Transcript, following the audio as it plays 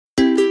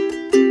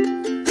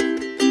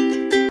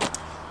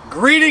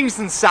Greetings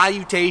and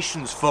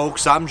salutations,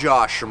 folks. I'm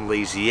Josh from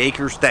Layzee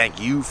Acres.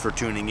 Thank you for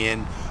tuning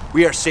in.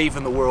 We are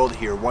saving the world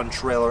here, one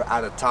trailer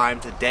at a time.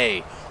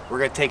 Today, we're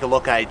going to take a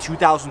look at a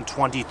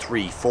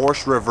 2023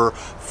 Forest River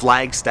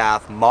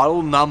Flagstaff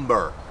model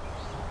number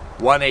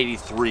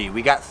 183.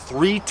 We got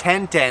three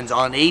 1010s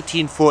on an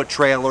 18-foot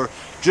trailer.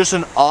 Just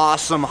an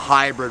awesome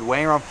hybrid,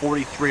 weighing around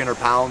 4,300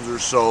 pounds or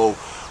so.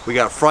 We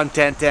got a front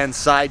 1010,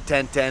 side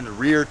 1010,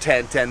 rear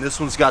 1010. This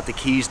one's got the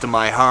keys to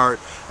my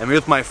heart. I'm here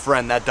with my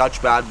friend, that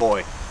Dutch bad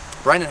boy,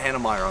 Brendan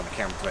Hannemeyer, on the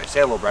camera today.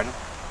 Say hello, Brendan.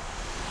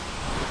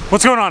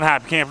 What's going on,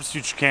 happy campers,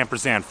 future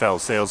campers, and fellow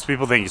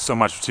salespeople? Thank you so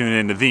much for tuning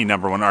in to the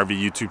 #1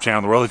 RV YouTube channel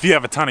in the world. If you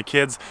have a ton of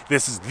kids,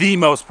 this is the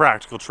most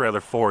practical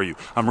trailer for you.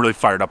 I'm really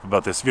fired up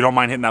about this. If you don't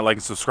mind hitting that like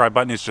and subscribe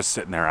button, it's just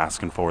sitting there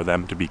asking for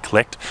them to be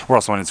clicked. We're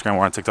also on Instagram,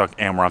 we're on TikTok,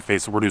 and we're on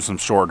Facebook. We're doing some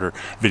shorter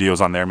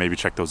videos on there. Maybe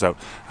check those out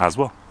as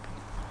well.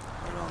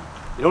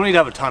 You don't need to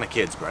have a ton of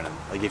kids, Brendan.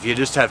 Like, if you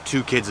just have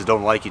two kids that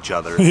don't like each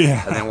other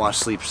and they want to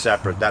sleep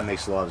separate, that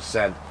makes a lot of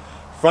sense.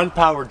 Front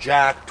power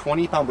jack,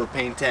 20-pound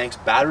propane tanks,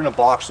 battery in a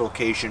box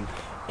location,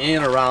 in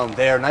and around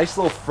there. Nice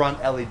little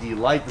front LED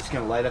light that's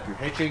going to light up your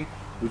hitching.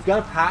 We've got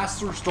a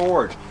pass-through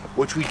storage,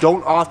 which we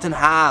don't often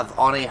have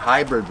on a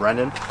hybrid,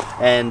 Brendan.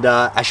 And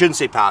I shouldn't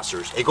say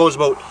pass-throughs. It goes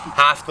about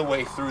half the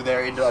way through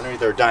there into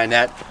underneath our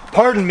dinette.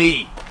 Pardon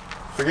me.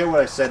 Forget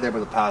what I said there about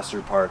the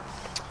pass-through part.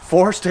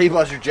 4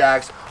 stabilizer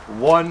jacks,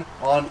 1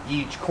 on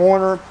each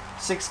corner.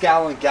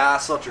 6-gallon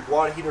gas, electric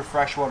water heater,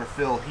 freshwater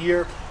fill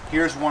here.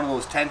 Here's one of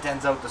those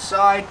 1010s out the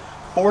side.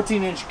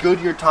 14-inch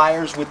Goodyear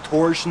tires with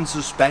torsion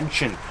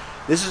suspension.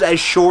 This is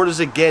as short as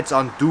it gets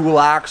on dual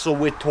axle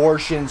with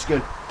torsion. It's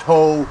going to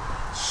tow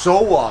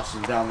so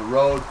awesome down the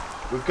road.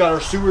 We've got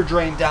our sewer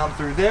drain down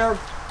through there.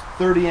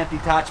 30-amp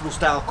detachable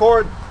style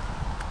cord.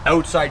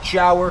 Outside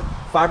shower.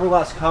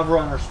 Fiberglass cover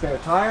on our spare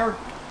tire.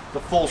 The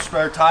full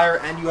spare tire,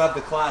 and you have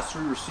the Class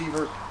 3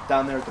 receiver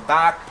down there at the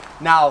back.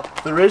 Now,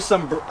 there is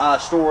some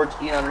storage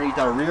in underneath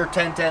our rear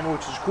 1010,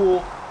 which is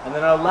cool. And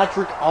then an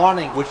electric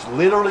awning, which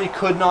literally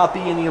could not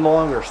be any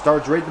longer.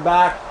 Starts right at the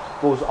back,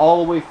 goes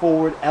all the way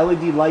forward.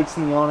 LED lights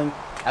in the awning,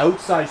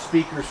 outside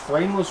speakers,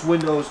 frameless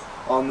windows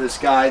on this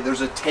guy.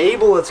 There's a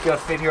table that's going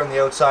to fit here on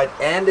the outside,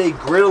 and a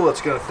grill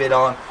that's going to fit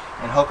on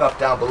and hook up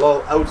down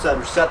below. Outside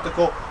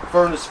receptacle,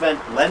 furnace vent,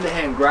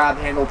 lend-a-hand grab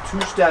handle,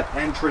 2-step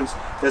entrance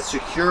that's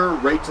secure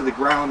right to the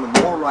ground.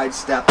 The more ride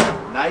step,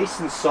 nice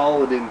and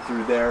solid in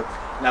through there.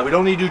 Now, we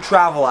don't need to do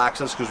travel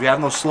access because we have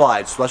no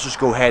slides, so let's just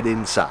go head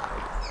inside.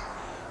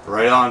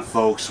 Right on,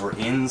 folks, we're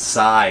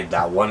inside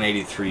that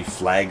 183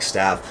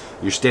 Flagstaff.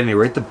 You're standing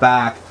right at the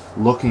back,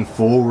 looking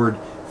forward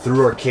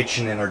through our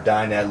kitchen and our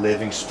dinette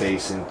living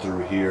space in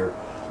through here.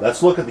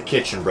 Let's look at the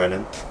kitchen,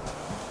 Brendan.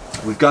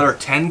 We've got our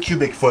 10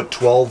 cubic foot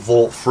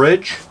 12-volt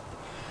fridge.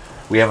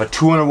 We have a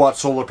 200-watt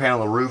solar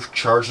panel on the roof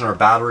charging our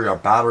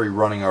battery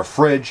running our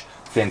fridge.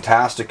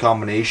 Fantastic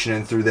combination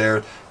in through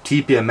there.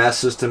 TPMS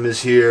system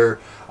is here.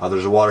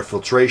 There's a water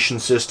filtration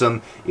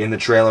system in the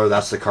trailer.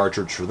 That's the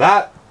cartridge for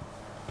that.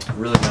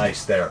 Really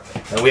nice there.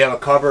 And we have a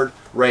cupboard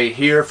right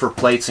here for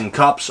plates and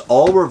cups.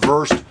 All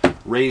reversed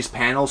raised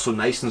panels, so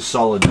nice and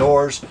solid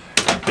doors.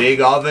 Big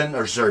oven,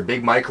 or sorry,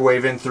 big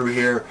microwave in through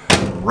here.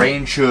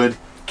 Range hood.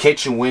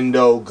 Kitchen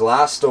window,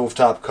 glass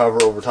stovetop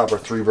cover over top our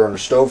 3-burner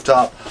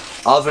stovetop.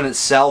 Oven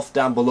itself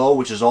down below,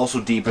 which is also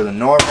deeper than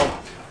normal.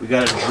 We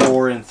got a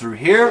drawer in through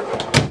here.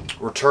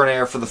 Return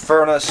air for the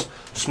furnace.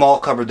 Small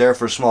cupboard there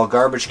for a small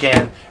garbage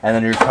can. And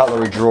then your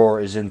cutlery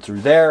drawer is in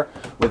through there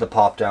with a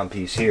pop-down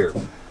piece here.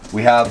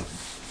 We have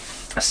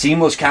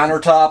seamless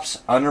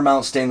countertops,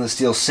 undermount stainless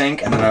steel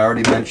sink, and then I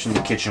already mentioned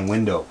the kitchen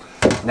window.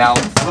 Now,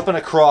 flipping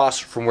across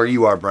from where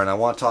you are, Brent, I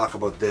want to talk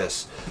about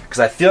this because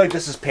I feel like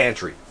this is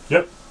pantry.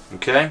 Yep.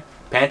 Okay,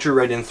 pantry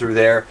right in through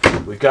there.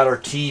 We've got our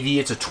TV.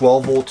 It's a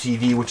 12-volt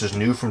TV, which is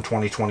new from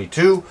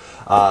 2022.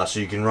 So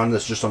you can run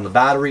this just on the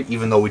battery,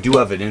 even though we do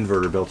have an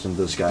inverter built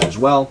into this guy as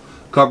well.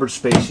 Cupboard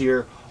space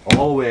here,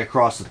 all the way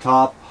across the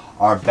top.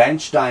 Our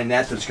bench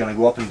dinette that's going to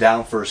go up and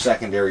down for a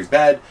secondary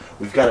bed.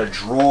 We've got a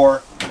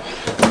drawer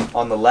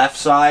on the left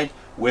side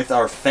with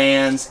our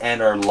fans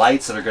and our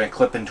lights that are going to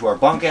clip into our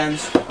bunk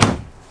ends.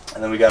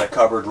 And then we got a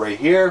cupboard right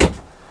here,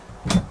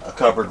 a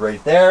cupboard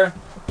right there,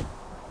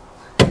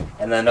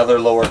 and then another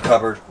lower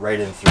cupboard right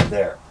in through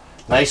there.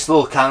 Nice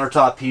little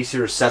countertop piece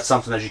here to set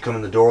something as you come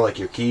in the door, like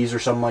your keys or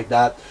something like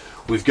that.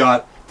 We've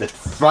got the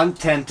front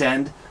tent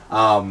end.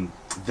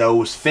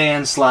 Those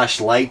fans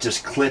 / light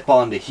just clip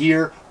onto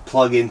here,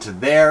 plug into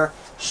there,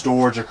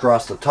 storage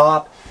across the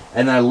top.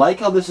 And I like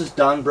how this is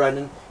done,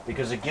 Brendan,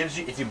 because it gives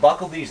you, if you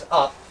buckle these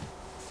up,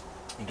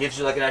 it gives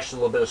you like an extra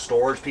little bit of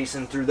storage piece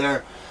in through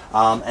there.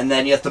 And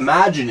then you have to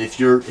imagine if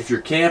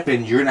you're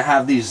camping, you're gonna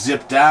have these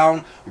zipped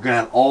down. You're gonna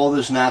have all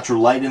this natural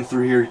light in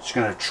through here. It's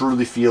gonna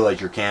truly feel like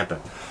you're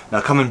camping.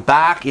 Now coming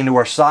back into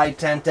our side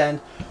tent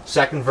end,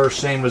 second verse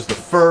same as the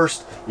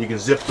first. You can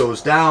zip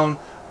those down.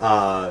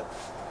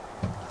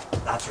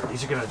 That's right.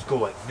 These are gonna go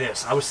like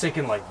this. I was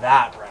thinking like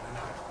that, Brendan.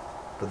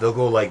 But they'll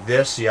go like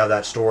this, so you have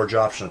that storage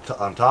option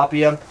on top of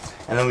you.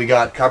 And then we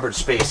got cupboard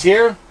space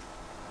here,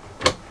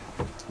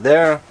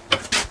 there,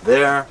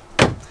 there,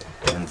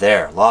 and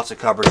there. Lots of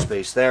cupboard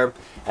space there.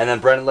 And then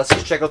Brendan, let's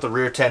just check out the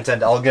rear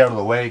 1010. I'll get out of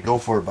the way. Go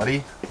for it,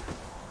 buddy.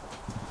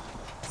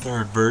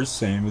 Third verse,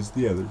 same as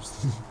the others.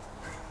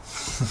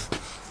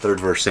 Third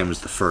verse, same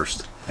as the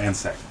first. And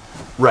second.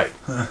 Right.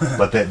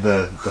 But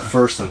the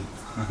first one,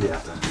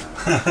 yeah.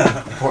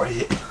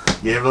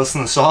 You ever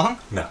listen to the song?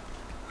 No.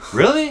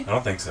 Really? I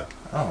don't think so.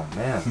 Oh,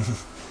 man.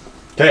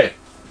 Okay.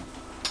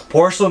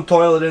 Porcelain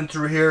toilet in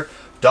through here.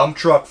 Dump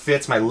truck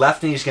fits. My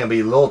left knee's going to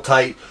be a little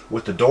tight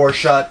with the door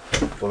shut.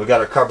 But we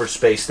got our cupboard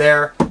space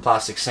there.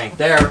 Plastic sink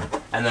there.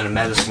 And then a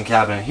medicine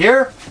cabinet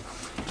here.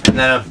 And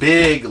then a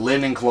big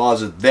linen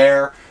closet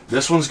there.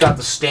 This one's got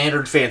the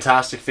standard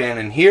Fantastic fan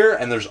in here.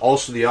 And there's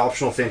also the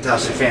optional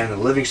Fantastic fan in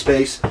the living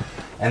space.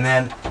 And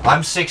then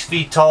I'm 6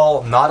 feet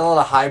tall. Not a lot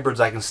of hybrids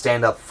I can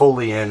stand up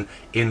fully in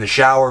the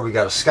shower. We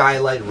got a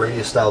skylight,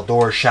 radius style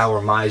door,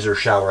 shower miser,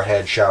 shower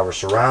head, shower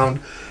surround,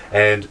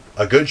 and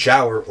a good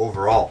shower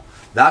overall.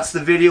 That's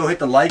the video. Hit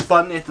the like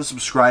button, hit the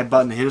subscribe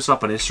button, hit us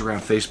up on Instagram,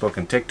 Facebook,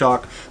 and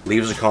TikTok.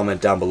 Leave us a comment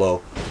down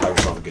below.